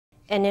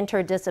An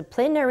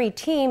interdisciplinary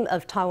team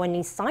of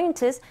Taiwanese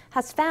scientists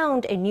has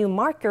found a new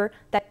marker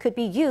that could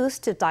be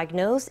used to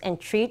diagnose and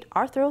treat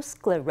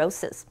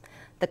atherosclerosis.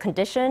 The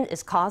condition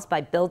is caused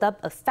by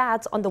buildup of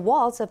fats on the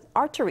walls of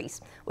arteries,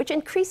 which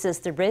increases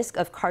the risk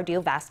of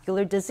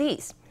cardiovascular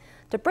disease.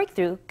 The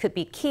breakthrough could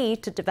be key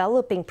to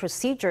developing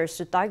procedures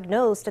to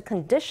diagnose the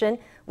condition,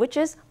 which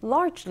is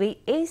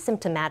largely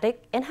asymptomatic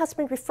and has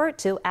been referred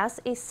to as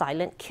a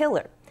silent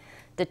killer.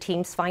 The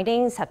team's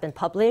findings have been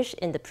published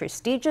in the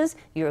prestigious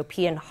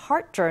European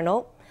Heart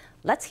Journal.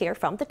 Let's hear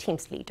from the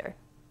team's leader.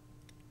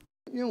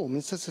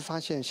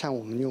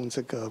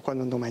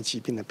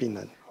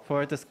 For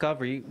our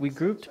discovery, we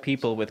grouped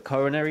people with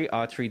coronary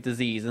artery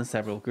disease in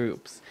several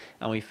groups,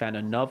 and we found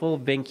a novel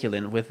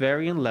vinculin with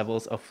varying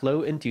levels of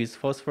flow-induced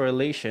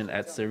phosphorylation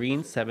at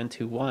serine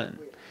 721.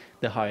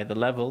 The higher the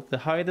level, the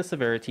higher the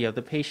severity of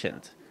the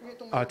patient.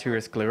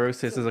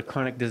 Arteriosclerosis is a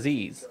chronic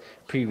disease.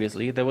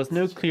 Previously, there was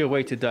no clear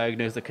way to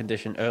diagnose the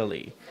condition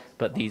early,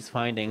 but these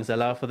findings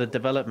allow for the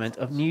development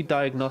of new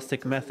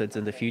diagnostic methods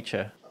in the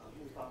future.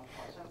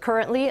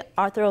 Currently,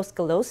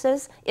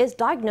 atherosclerosis is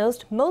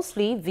diagnosed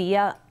mostly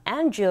via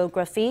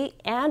angiography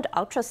and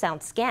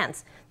ultrasound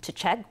scans to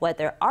check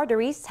whether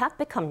arteries have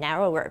become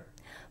narrower.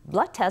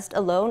 Blood tests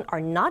alone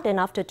are not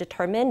enough to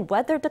determine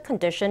whether the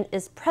condition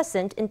is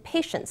present in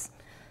patients.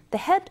 The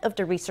head of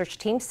the research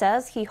team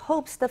says he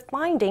hopes the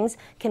findings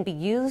can be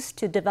used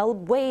to develop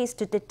ways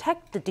to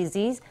detect the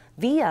disease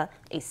via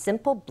a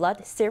simple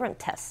blood serum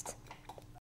test.